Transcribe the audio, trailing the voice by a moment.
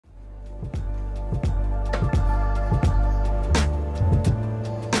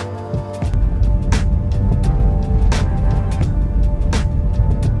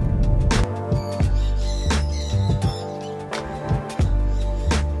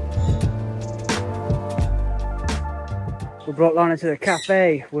We brought Lana to the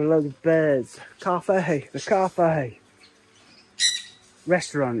cafe with loads of birds. Cafe, the cafe.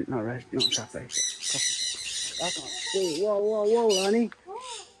 Restaurant, not cafe. Whoa, whoa, whoa, Lani.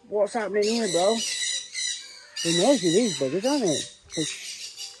 What's happening here, bro? They're noisy, these buggers, aren't they? So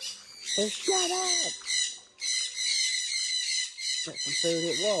shut up. Get some food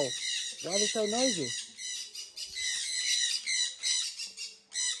at whoa. Why are they so noisy?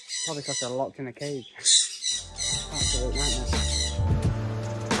 Probably because they're locked in a cage. Absolute nightmare.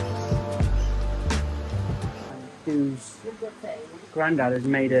 Dude's granddad has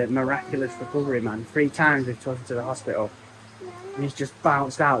made a miraculous recovery, man. 3 times we've taken him to the hospital. And he's just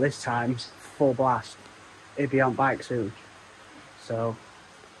bounced out this time, full blast. He'll be on bike soon. So,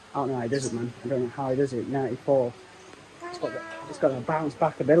 I don't know how he does it, man. I don't know how he does it. 94. It's got a bounce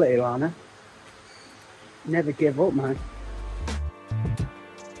back ability, Lana. Never give up, man.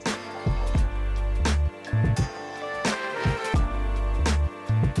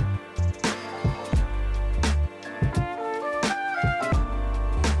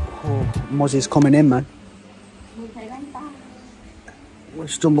 Muzzy's coming in, man. We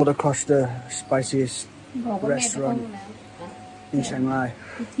stumbled across the spiciest restaurant in Shanghai.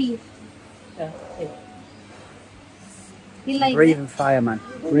 Breathing fire, man.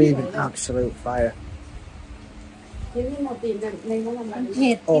 Breathing absolute fire.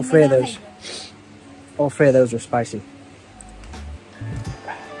 All three of those were spicy.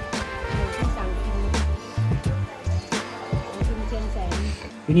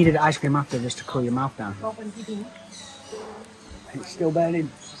 You needed ice cream after just to cool your mouth down. It's still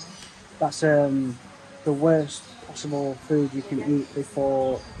burning. That's the worst possible food you can eat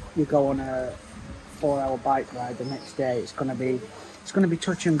before you go on a 4-hour bike ride the next day. It's gonna be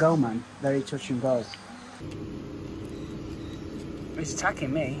touch and go, man. Very touch and go. It's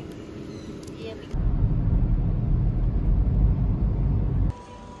attacking me.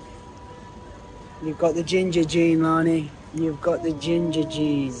 You've got the ginger gene, Lani. You've got the ginger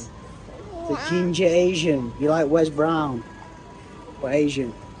gene. The ginger Asian. You like Wes Brown, but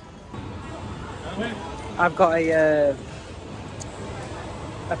Asian. I've got a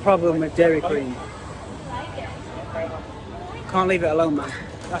problem with Dairy Queen. Can't leave it alone, man.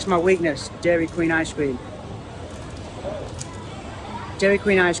 That's my weakness. Dairy Queen ice cream. Dairy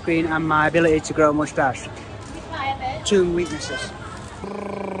Queen ice cream and my ability to grow a moustache. 2 weaknesses.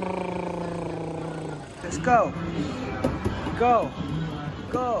 Let's go. Go.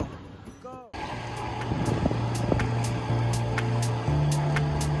 Go. Go.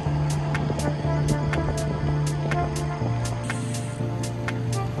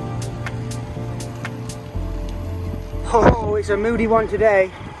 Oh, it's a moody one today.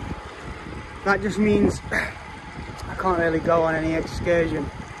 That just means I can't really go on any excursion.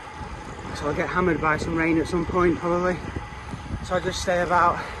 So I'll get hammered by some rain at some point probably. So I just stay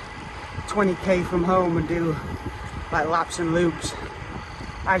about 20k from home and do like laps and loops.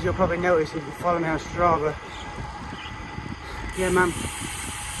 As you'll probably notice if you follow me on Strava. Yeah, man,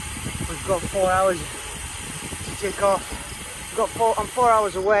 we've got 4 hours to tick off. I'm 4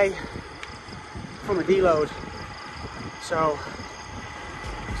 hours away from a deload. So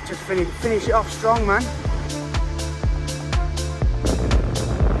just finish it off strong, man.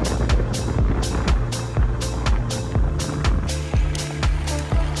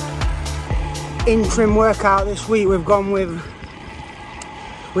 Interim workout this week. We've gone with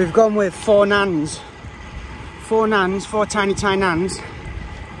 4 nans. 4 nans, 4 tiny nans,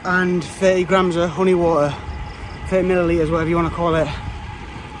 and 30 grams of honey water, 30 millilitres, whatever you want to call it.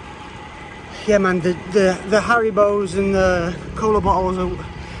 Yeah, man, the Haribos and the cola bottles,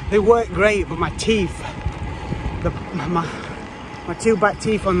 they work great, but my teeth, my 2 back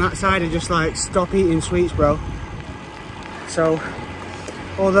teeth on that side are just like, stop eating sweets, bro. So,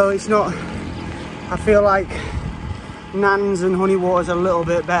 although it's not, I feel like nans and honey water's a little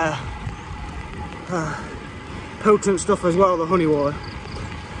bit better. Potent stuff as well, the honey water.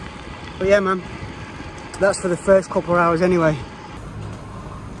 But yeah, man, that's for the first couple of hours anyway.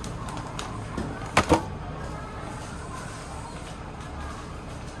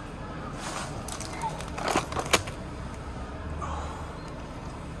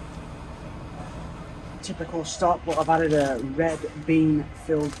 Typical stop, but I've added a red bean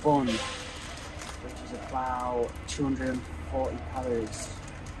filled bun, which is about 240 calories,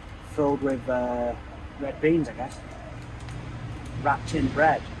 filled with red beans, I guess, wrapped in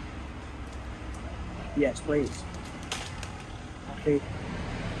bread. Yes, please. Coffee.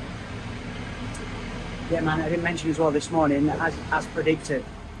 Yeah, man, I didn't mention as well this morning, as predicted,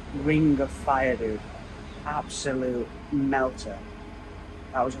 Ring of Fire, dude. Absolute melter.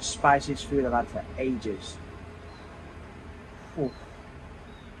 That was the spiciest food I've had for ages. Ooh,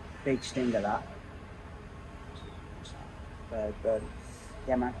 big stinger that. Bird.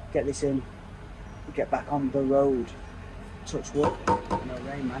 Yeah man, get this in, get back on the road. Touch wood, no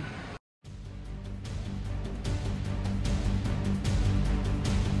rain man.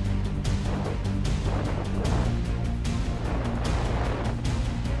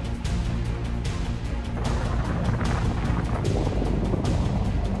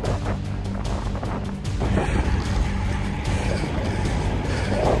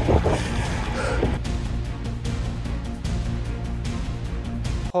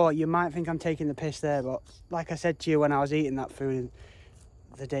 Oh, you might think I'm taking the piss there, but like I said to you when I was eating that food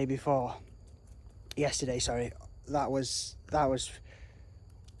the day before, yesterday, sorry, that was,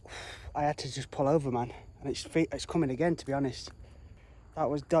 I had to just pull over, man, and it's coming again, to be honest. That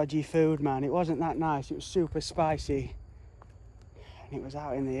was dodgy food, man. It wasn't that nice. It was super spicy, and it was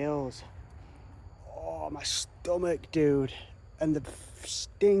out in the hills. Oh, my stomach, dude, and the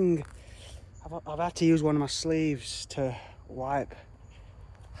sting. I've had to use one of my sleeves to wipe.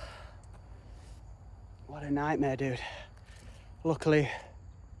 What a nightmare, dude. Luckily,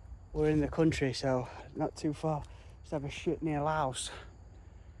 we're in the country, so not too far. Just have a shit near Laos.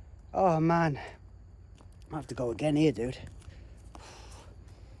 Oh man, I have to go again here, dude.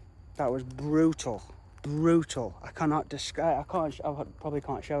 That was brutal, brutal. I cannot describe. I probably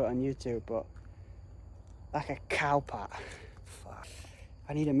can't show it on YouTube, but like a cow pat. Fuck.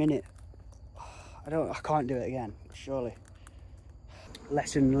 I need a minute. I can't do it again, surely.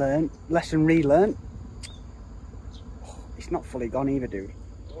 Lesson learned, lesson relearned. It's not fully gone either, dude.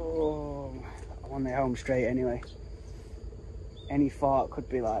 Oh, I'm on the home straight anyway. Any fart could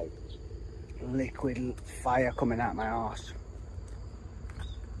be like liquid fire coming out my arse.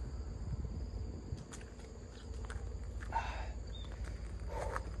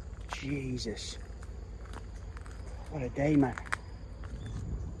 Jesus. What a day, man.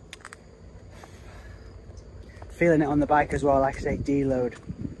 Feeling it on the bike as well, like I say, deload.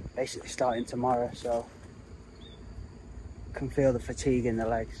 Basically starting tomorrow, so can feel the fatigue in the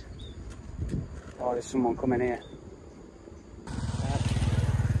legs. Oh, there's someone coming here.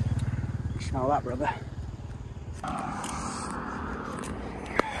 You smell that, brother?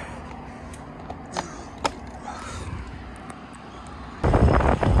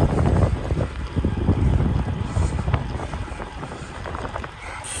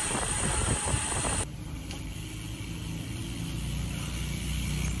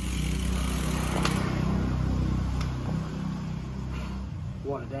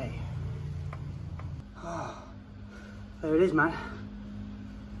 What a day. Oh, there it is, man.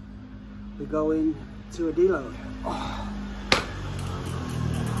 We're going to a deload. Oh.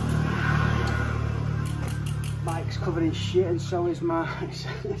 Bike's covered in shit and so is my,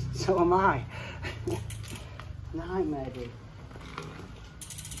 so am I. Nightmare, dude.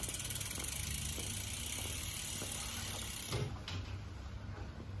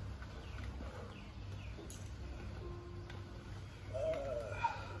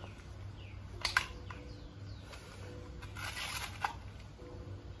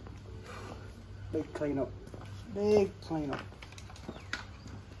 Big cleanup. Big cleanup.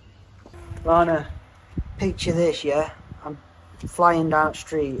 Lana, picture this, yeah? I'm flying down the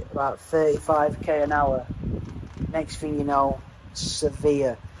street about 35k an hour. Next thing you know,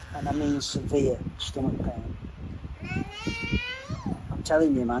 severe, and I mean severe, stomach pain. I'm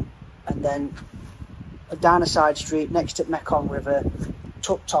telling you, man. And then down a side street next to Mekong River,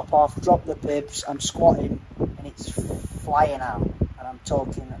 took top off, drop the bibs, I'm squatting, and it's flying out. And I'm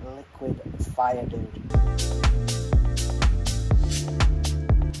talking liquid fire, dude.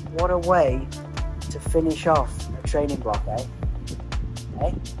 What a way to finish off a training block, eh?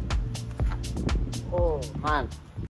 Eh? Oh, man.